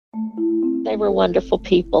They were wonderful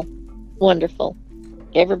people. Wonderful.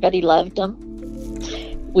 Everybody loved them.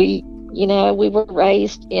 We were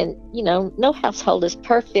raised in, no household is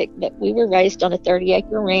perfect, but we were raised on a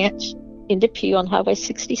 30-acre ranch in Depew on Highway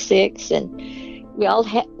 66, and we all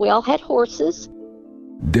had horses.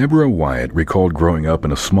 Deborah Wyatt recalled growing up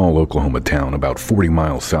in a small Oklahoma town about 40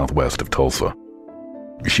 miles southwest of Tulsa.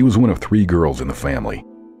 She was one of 3 girls in the family.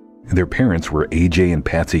 Their parents were AJ and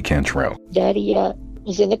Patsy Cantrell. Daddy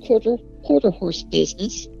was in the quarter horse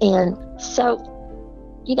business, and so,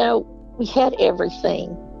 we had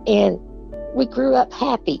everything, and we grew up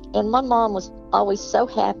happy. And my mom was always so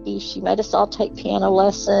happy. She made us all take piano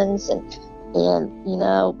lessons, and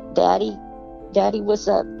Daddy was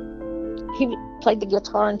he played the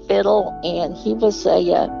guitar and fiddle, and he was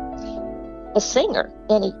a singer,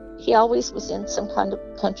 and he always was in some kind of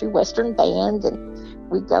country western band, and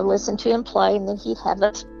we'd go listen to him play, and then he'd have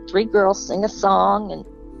us 3 girls sing a song, and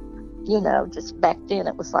just back then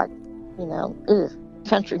it was like,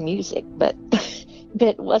 country music, but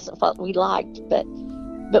it wasn't what we liked, but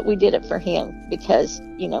we did it for him because,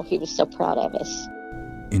 he was so proud of us.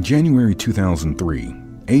 In January 2003,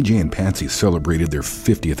 AJ and Patsy celebrated their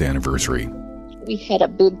 50th anniversary. We had a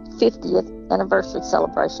big 50th anniversary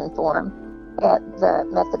celebration for him at the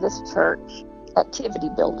Methodist Church Activity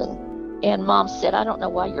Building. And Mom said, "I don't know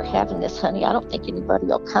why you're having this, honey. I don't think anybody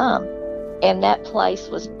will come." And that place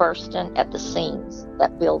was bursting at the seams,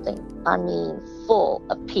 that building. I mean, full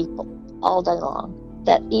of people all day long.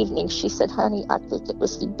 That evening, she said, "Honey, I think it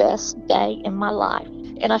was the best day in my life."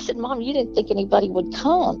 And I said, "Mom, you didn't think anybody would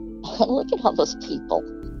come. Look at all those people."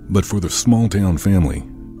 But for the small-town family,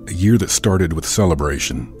 a year that started with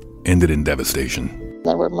celebration ended in devastation.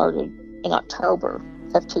 They were murdered in October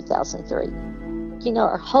of 2003.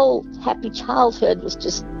 Our whole happy childhood was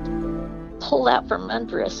just pulled out from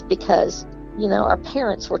under us because, our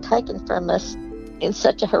parents were taken from us in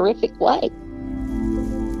such a horrific way.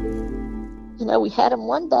 We had them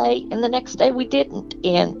one day and the next day we didn't.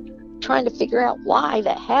 And trying to figure out why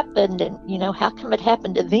that happened and, how come it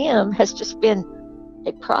happened to them has just been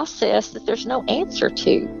a process that there's no answer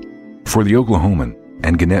to. For the Oklahoman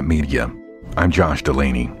and Gannett Media, I'm Josh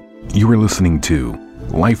Delaney. You are listening to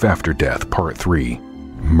Life After Death, Part 3,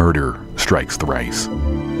 Murder Strikes Thrice.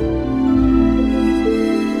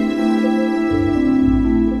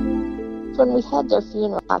 When we had their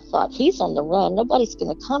funeral, I thought, he's on the run. Nobody's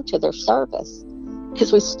going to come to their service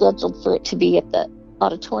because we scheduled for it to be at the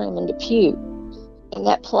auditorium in Depew. And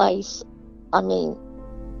that place, I think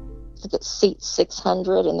it seats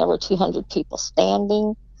 600, and there were 200 people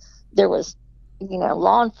standing. There was,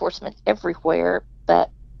 law enforcement everywhere, but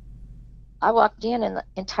I walked in and the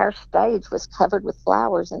entire stage was covered with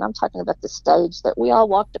flowers, and I'm talking about the stage that we all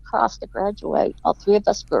walked across to graduate, all 3 of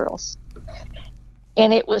us girls.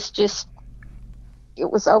 And it was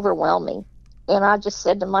overwhelming. And I just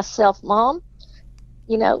said to myself, "Mom,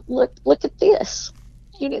 look at this.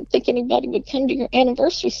 You didn't think anybody would come to your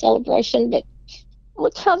anniversary celebration, but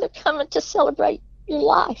look how they're coming to celebrate your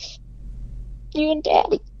life, you and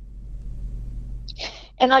Daddy."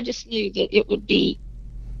 And I just knew that it would be,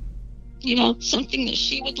 something that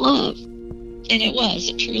she would love. And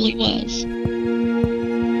it truly was.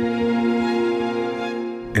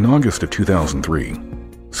 In August of 2003,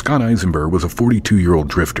 Scott Eisenberg was a 42-year-old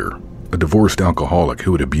drifter, a divorced alcoholic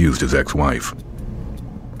who had abused his ex-wife.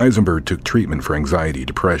 Eisenberg took treatment for anxiety,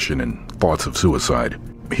 depression, and thoughts of suicide.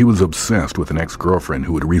 He was obsessed with an ex-girlfriend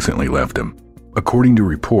who had recently left him. According to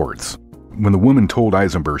reports, when the woman told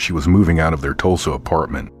Eisenberg she was moving out of their Tulsa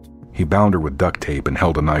apartment, he bound her with duct tape and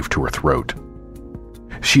held a knife to her throat.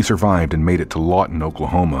 She survived and made it to Lawton,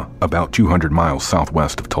 Oklahoma, about 200 miles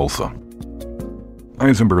southwest of Tulsa.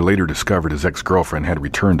 Eisenberg later discovered his ex-girlfriend had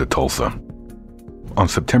returned to Tulsa. On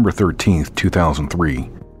September 13, 2003,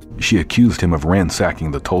 she accused him of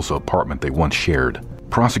ransacking the Tulsa apartment they once shared.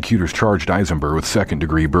 Prosecutors charged Eisenberg with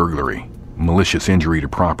second-degree burglary, malicious injury to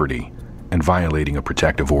property, and violating a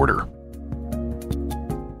protective order.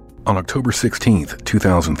 On October 16,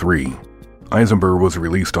 2003, Eisenberg was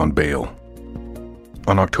released on bail.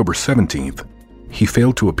 On October 17th, he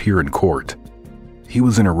failed to appear in court. He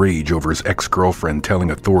was in a rage over his ex-girlfriend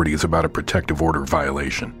telling authorities about a protective order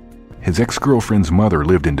violation. His ex-girlfriend's mother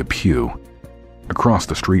lived in Depew, across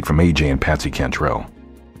the street from AJ and Patsy Cantrell.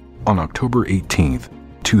 On October 18,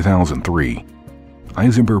 2003,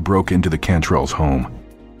 Eisenberg broke into the Cantrells' home,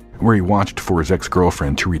 where he watched for his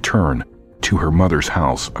ex-girlfriend to return to her mother's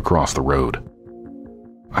house across the road.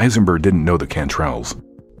 Eisenberg didn't know the Cantrells.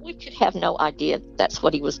 We could have no idea that's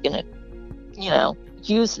what he was going to,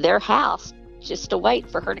 use their house just to wait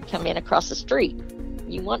for her to come in across the street.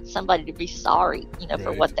 You want somebody to be sorry,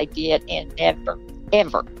 for what they did, and never,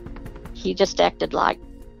 ever. He just acted like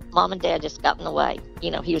Mom and Dad just got in the way.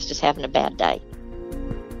 He was just having a bad day.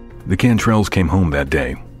 The Cantrells came home that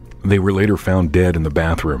day. They were later found dead in the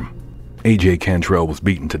bathroom. A.J. Cantrell was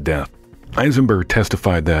beaten to death. Eisenberg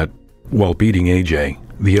testified that, while beating A.J.,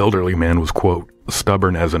 the elderly man was, quote,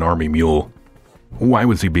 stubborn as an army mule. Why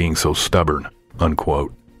was he being so stubborn,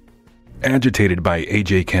 unquote? Agitated by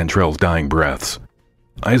A.J. Cantrell's dying breaths,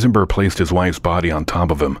 Eisenberg placed his wife's body on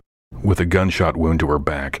top of him with a gunshot wound to her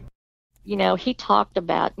back. He talked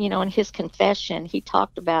about, in his confession, he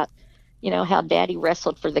talked about, how Daddy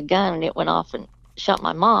wrestled for the gun and it went off and shot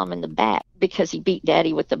my mom in the back because he beat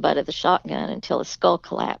Daddy with the butt of the shotgun until his skull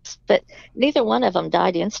collapsed. But neither one of them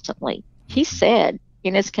died instantly. He said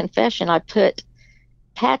in his confession, I put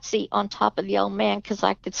Patsy on top of the old man because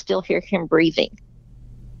I could still hear him breathing.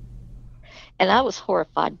 And I was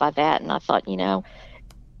horrified by that. And I thought,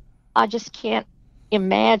 I just can't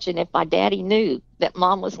imagine if my daddy knew that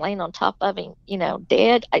Mom was laying on top of him,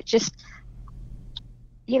 dead. I just,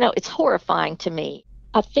 it's horrifying to me.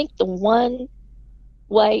 I think the one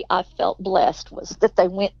way I felt blessed was that they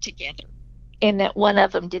went together and that one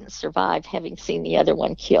of them didn't survive having seen the other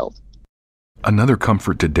one killed. Another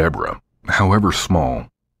comfort to Deborah, however small,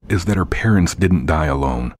 is that her parents didn't die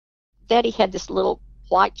alone. Daddy had this little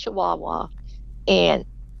white chihuahua, and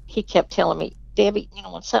he kept telling me, Debbie,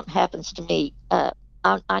 when something happens to me,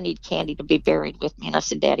 I need Candy to be buried with me. And I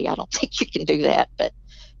said, Daddy, I don't think you can do that. But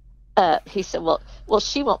he said, well,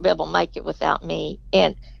 she won't be able to make it without me.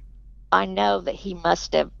 And I know that he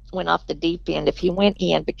must have went off the deep end if he went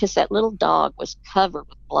in, because that little dog was covered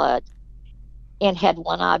with blood and had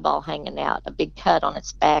one eyeball hanging out, a big cut on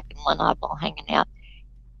its back and one eyeball hanging out.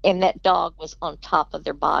 And that dog was on top of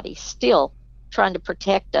their body, still trying to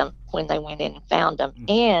protect them when they went in and found them.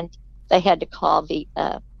 And they had to call the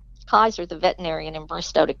Kaiser, the veterinarian in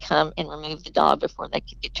Bristow, to come and remove the dog before they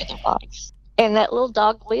could get to their bodies. And that little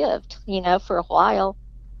dog lived, for a while.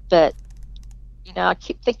 But, I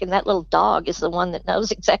keep thinking that little dog is the one that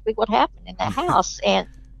knows exactly what happened in that house. And,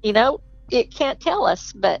 it can't tell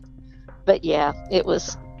us. But yeah, it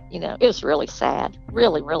was really sad.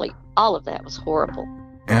 Really, really, all of that was horrible.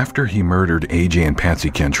 After he murdered A.J. and Patsy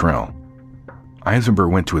Cantrell,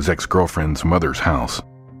 Eisenberg went to his ex-girlfriend's mother's house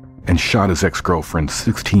and shot his ex-girlfriend's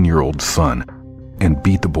 16-year-old son and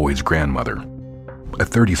beat the boy's grandmother. A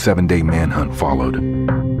 37-day manhunt followed.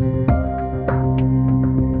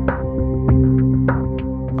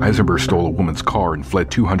 Eisenberg stole a woman's car and fled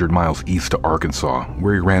 200 miles east to Arkansas,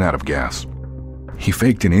 where he ran out of gas. He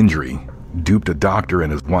faked an injury, duped a doctor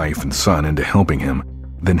and his wife and son into helping him,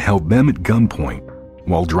 then held them at gunpoint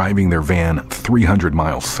while driving their van 300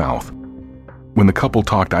 miles south. When the couple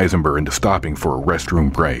talked Eisenberg into stopping for a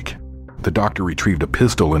restroom break, the doctor retrieved a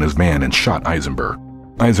pistol in his van and shot Eisenberg.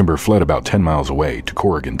 Eisenberg fled about 10 miles away to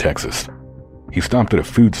Corrigan, Texas. He stopped at a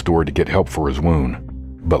food store to get help for his wound,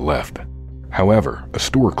 but left. However, a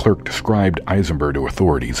store clerk described Eisenberg to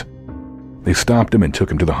authorities. They stopped him and took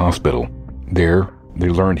him to the hospital. There, they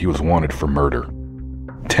learned he was wanted for murder.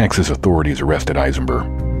 Texas authorities arrested Eisenberg.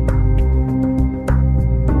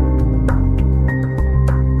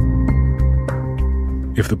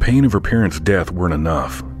 If the pain of her parents' death weren't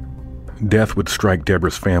enough, death would strike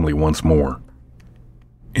Deborah's family once more.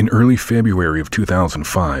 In early February of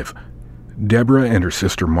 2005, Deborah and her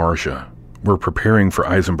sister Marcia were preparing for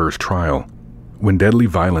Eisenberg's trial when deadly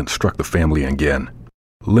violence struck the family again.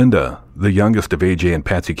 Linda, the youngest of A.J. and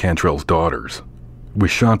Patsy Cantrell's daughters,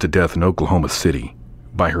 was shot to death in Oklahoma City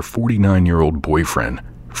by her 49-year-old boyfriend,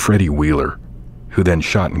 Freddie Wheeler, who then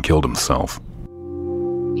shot and killed himself.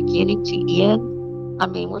 Beginning to end,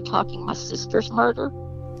 we're talking my sister's murder.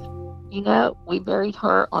 We buried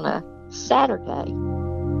her on a Saturday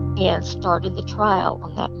and started the trial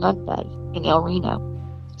on that Monday in El Reno.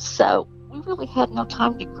 So we really had no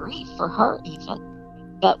time to grieve for her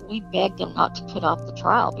even. But we begged them not to put off the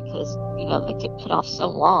trial because, they could put off so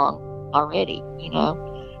long already,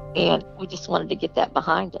 and we just wanted to get that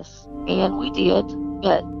behind us. And we did.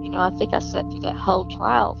 But, I think I sat through that whole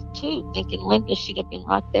trial too, thinking Linda should have been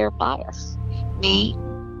right there by us. Me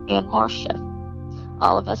and Marcia.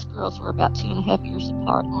 All of us girls were about 2.5 years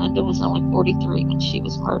apart. Linda was only 43 when she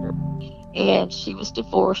was murdered. And she was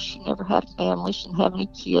divorced. She never had a family. She didn't have any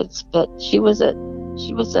kids. But she was a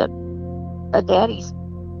daddy's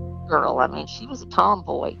girl. She was a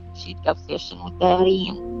tomboy. She'd go fishing with Daddy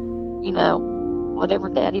and, whatever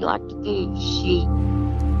Daddy liked to do.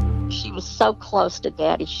 She was so close to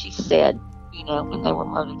Daddy, she said, when they were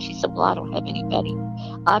murdered, she said, well, I don't have anybody.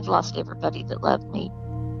 I've lost everybody that loved me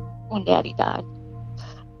when Daddy died.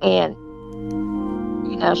 And,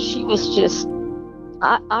 she was just,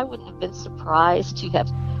 I wouldn't have been surprised to have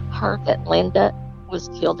heard that Linda was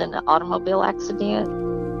killed in an automobile accident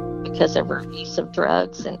because of her use of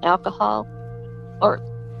drugs and alcohol, or,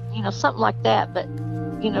 something like that. But,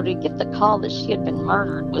 to get the call that she had been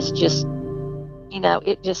murdered was just,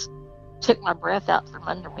 it just took my breath out from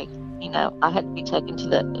under me. I had to be taken to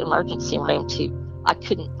the emergency room I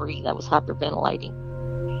couldn't breathe. I was hyperventilating.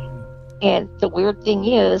 And the weird thing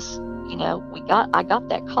is, I got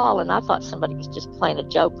that call and I thought somebody was just playing a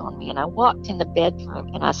joke on me. And I walked in the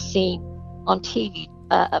bedroom and I seen on TV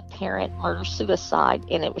a parent murder-suicide,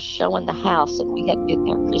 and it was showing the house, and we had been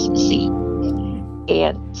there Christmas Eve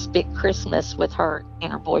and spent Christmas with her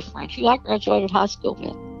and her boyfriend, who I graduated high school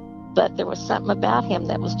with. But there was something about him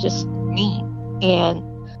that was just mean. And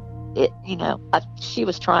she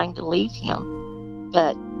was trying to leave him,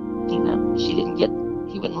 but, she didn't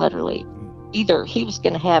he wouldn't let her leave. Either he was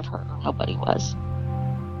going to have her or nobody was.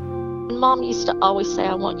 And Mom used to always say,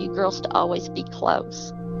 I want you girls to always be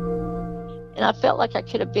close. And I felt like I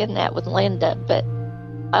could have been that with Linda, but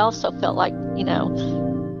I also felt like,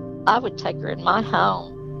 I would take her in my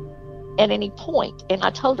home at any point. And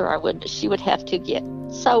I told her I would, but she would have to get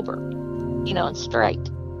sober, and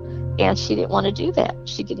straight. And she didn't want to do that.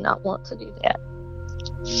 She did not want to do that.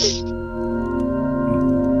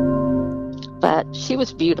 But she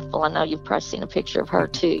was beautiful. I know you've probably seen a picture of her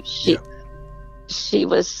too. She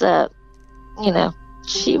was,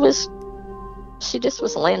 she just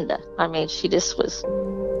was Linda. I mean, she just was,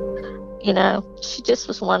 she just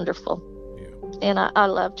was wonderful. Yeah. And I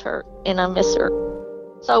loved her, and I miss her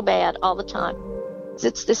so bad all the time.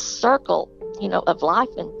 It's this circle, of life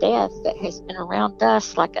and death that has been around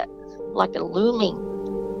us like a looming,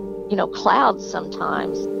 cloud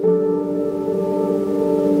sometimes.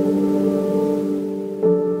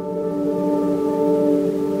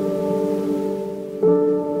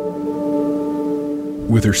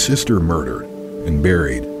 With her sister murdered and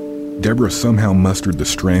buried, Deborah somehow mustered the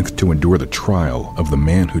strength to endure the trial of the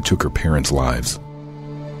man who took her parents' lives.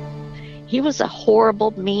 He was a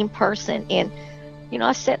horrible, mean person. And,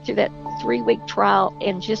 I sat through that 3-week trial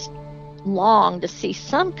and just longed to see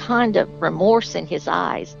some kind of remorse in his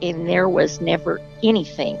eyes. And there was never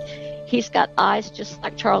anything. He's got eyes just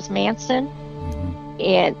like Charles Manson.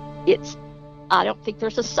 And I don't think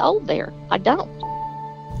there's a soul there. I don't.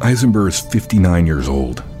 Eisenberg is 59 years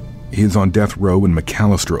old. He is on death row in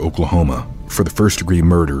McAlester, Oklahoma, for the first-degree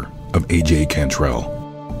murder of A.J.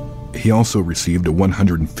 Cantrell. He also received a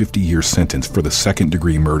 150-year sentence for the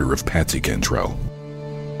second-degree murder of Patsy Cantrell.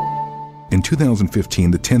 In 2015,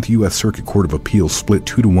 the 10th U.S. Circuit Court of Appeals split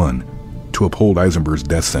 2-1 to uphold Eisenberg's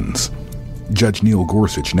death sentence. Judge Neil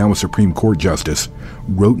Gorsuch, now a Supreme Court justice,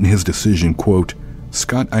 wrote in his decision, quote,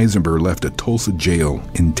 "Scott Eisenberg left a Tulsa jail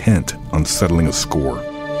intent on settling a score."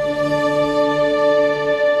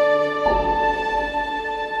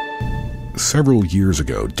 Several years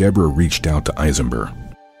ago, Deborah reached out to Eisenberg.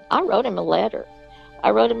 I wrote him a letter.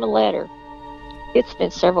 It's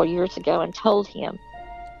been several years ago, and told him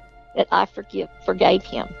that I forgave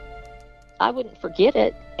him. I wouldn't forget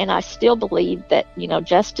it, and I still believe that,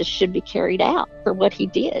 justice should be carried out for what he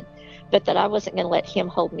did, but that I wasn't going to let him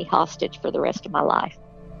hold me hostage for the rest of my life.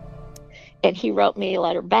 And he wrote me a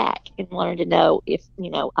letter back and wanted to know if,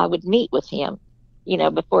 I would meet with him,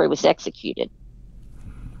 before he was executed.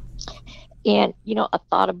 And, I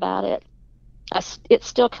thought about it. It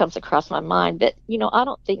still comes across my mind, but, I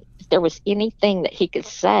don't think there was anything that he could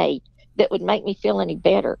say that would make me feel any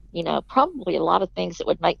better. Probably a lot of things that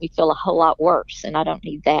would make me feel a whole lot worse, and I don't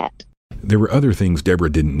need that. There were other things Deborah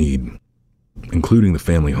didn't need, including the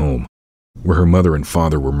family home, where her mother and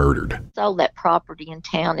father were murdered. Sold that property in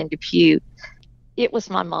town in Depew. It was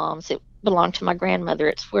my mom's. It belonged to my grandmother.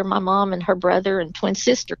 It's where my mom and her brother and twin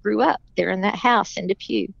sister grew up, there in that house in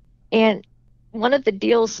Depew. And one of the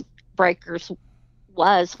deals breakers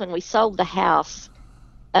was, when we sold the house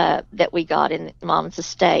that we got in Mom's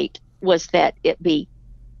estate, was that it be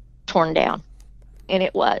torn down. And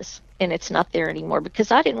it was. And it's not there anymore,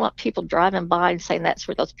 because I didn't want people driving by and saying that's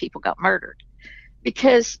where those people got murdered.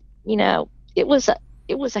 Because, it was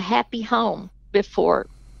a happy home before,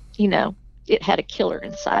 it had a killer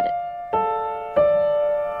inside it.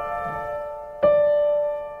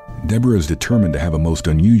 Deborah is determined to have a most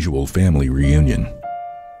unusual family reunion.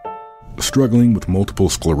 Struggling with multiple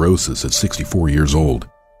sclerosis at 64 years old,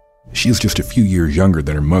 she is just a few years younger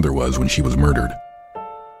than her mother was when she was murdered.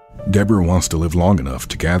 Deborah wants to live long enough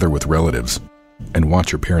to gather with relatives and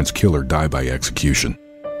watch her parents' killer die by execution.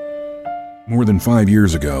 More than 5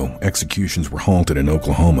 years ago, executions were halted in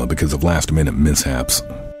Oklahoma because of last-minute mishaps.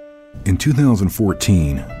 In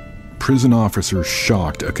 2014, prison officers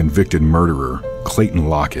shocked a convicted murderer, Clayton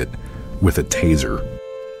Lockett, with a taser.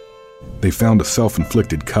 They found a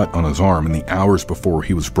self-inflicted cut on his arm in the hours before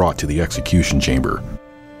he was brought to the execution chamber.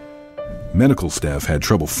 Medical staff had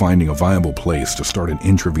trouble finding a viable place to start an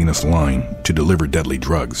intravenous line to deliver deadly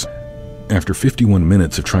drugs. After 51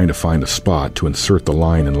 minutes of trying to find a spot to insert the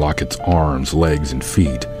line in Lockett's arms, legs, and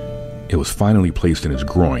feet, it was finally placed in his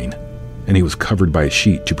groin, and he was covered by a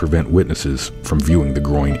sheet to prevent witnesses from viewing the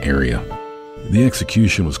groin area. The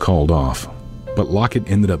execution was called off, but Lockett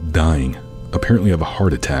ended up dying, apparently of a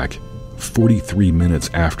heart attack, 43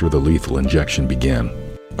 minutes after the lethal injection began.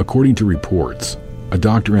 According to reports, a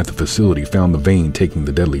doctor at the facility found the vein taking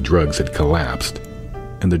the deadly drugs had collapsed,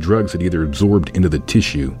 and the drugs had either absorbed into the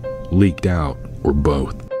tissue, leaked out, or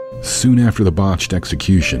both. Soon after the botched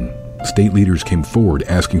execution, state leaders came forward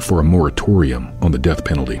asking for a moratorium on the death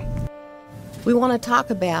penalty. We want to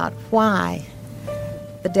talk about why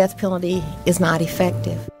the death penalty is not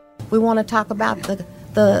effective. We want to talk about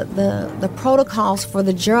the protocols for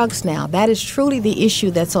the drugs now. That is truly the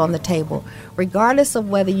issue that's on the table. Regardless of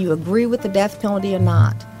whether you agree with the death penalty or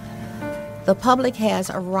not, the public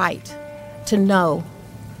has a right to know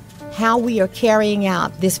how we are carrying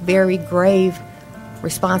out this very grave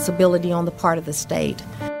responsibility on the part of the state.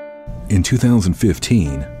 In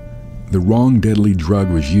 2015, the wrong deadly drug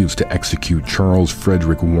was used to execute Charles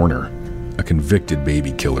Frederick Warner, a convicted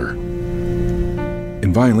baby killer.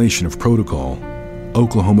 In violation of protocol,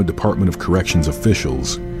 Oklahoma Department of Corrections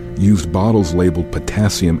officials used bottles labeled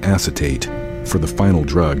potassium acetate for the final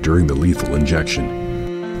drug during the lethal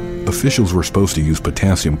injection. Officials were supposed to use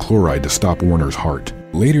potassium chloride to stop Warner's heart.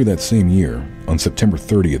 Later that same year, on September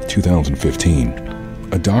 30th, 2015,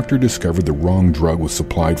 a doctor discovered the wrong drug was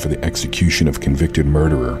supplied for the execution of convicted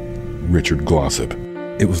murderer Richard Glossop.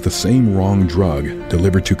 It was the same wrong drug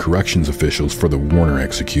delivered to corrections officials for the Warner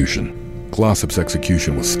execution. Glossop's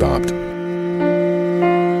execution was stopped.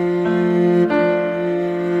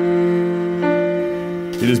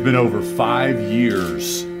 It has been over 5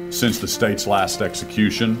 years since the state's last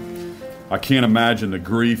execution. I can't imagine the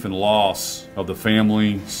grief and loss of the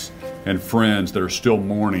families and friends that are still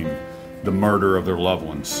mourning the murder of their loved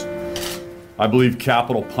ones. I believe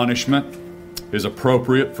capital punishment is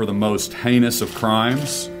appropriate for the most heinous of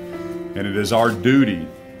crimes, and it is our duty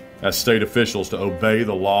as state officials to obey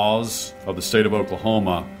the laws of the state of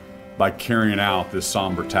Oklahoma by carrying out this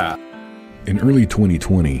somber task. In early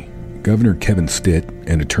 2020, Governor Kevin Stitt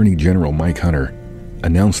and Attorney General Mike Hunter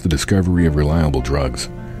announced the discovery of reliable drugs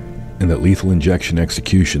and that lethal injection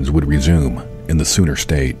executions would resume in the Sooner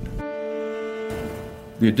State.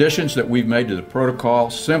 The additions that we've made to the protocol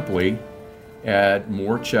simply add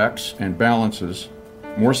more checks and balances,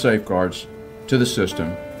 more safeguards to the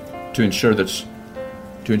system to ensure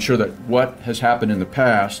that what has happened in the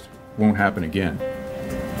past won't happen again.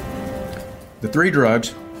 The three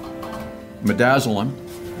drugs, midazolam,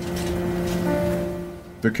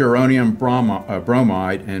 vicuronium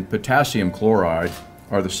bromide, and potassium chloride,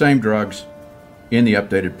 are the same drugs in the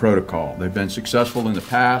updated protocol. They've been successful in the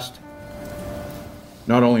past,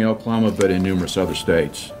 not only in Oklahoma, but in numerous other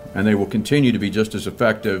states. And they will continue to be just as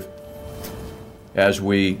effective as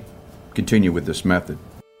we continue with this method.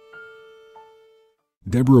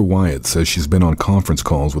 Deborah Wyatt says she's been on conference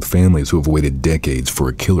calls with families who have waited decades for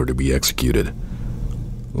a killer to be executed.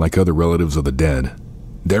 Like other relatives of the dead,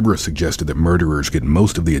 Deborah suggested that murderers get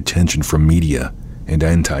most of the attention from media and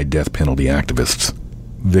anti-death penalty activists.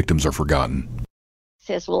 Victims are forgotten.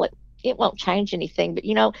 Says, well, it won't change anything, but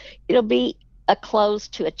it'll be a close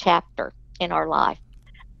to a chapter in our life,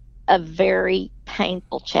 a very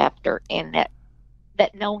painful chapter, and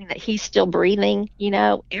that knowing that he's still breathing,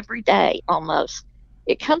 every day almost,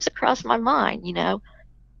 it comes across my mind.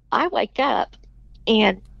 I wake up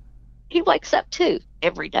and he wakes up too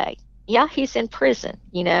every day. Yeah, he's in prison,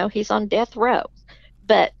 he's on death row,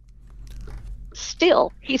 but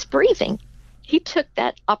still he's breathing. He took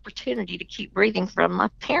that opportunity to keep breathing from my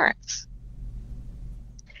parents.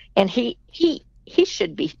 And he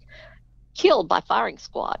should be killed by firing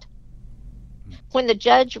squad. When the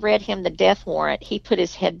judge read him the death warrant, he put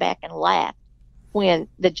his head back and laughed when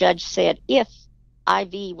the judge said if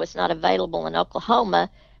IV was not available in Oklahoma,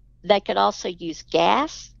 they could also use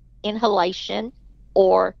gas, inhalation,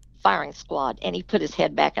 or firing squad. And he put his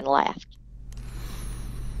head back and laughed.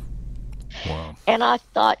 Wow. And I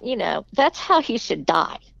thought, that's how he should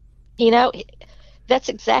die. That's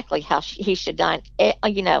exactly how he should die.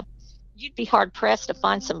 You'd be hard-pressed to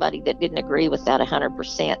find somebody that didn't agree with that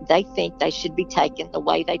 100%. They think they should be taken the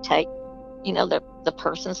way they take, the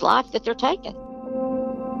person's life that they're taking.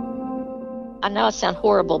 I know I sound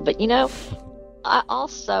horrible, but, I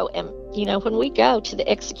also am, when we go to the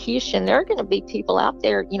execution, there are going to be people out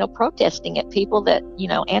there, protesting it, people that,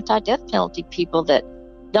 anti-death penalty people that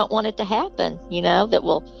don't want it to happen, that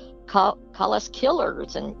will call us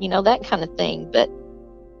killers and, that kind of thing. But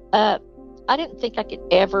I didn't think I could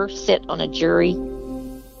ever sit on a jury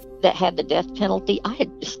that had the death penalty. I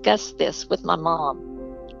had discussed this with my mom,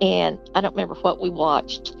 and I don't remember what we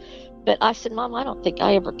watched. But I said, Mom, I don't think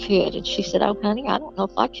I ever could. And she said, oh, honey, I don't know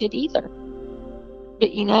if I could either.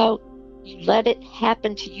 But, you let it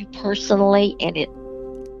happen to you personally, and it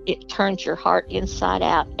turns your heart inside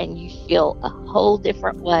out, and you feel a whole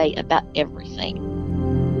different way about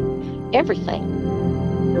everything. Everything.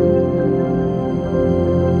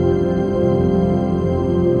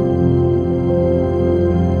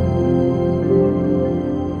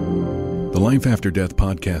 The Life After Death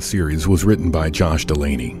podcast series was written by Josh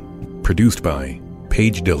Delaney, produced by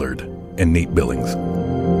Paige Dillard and Nate Billings.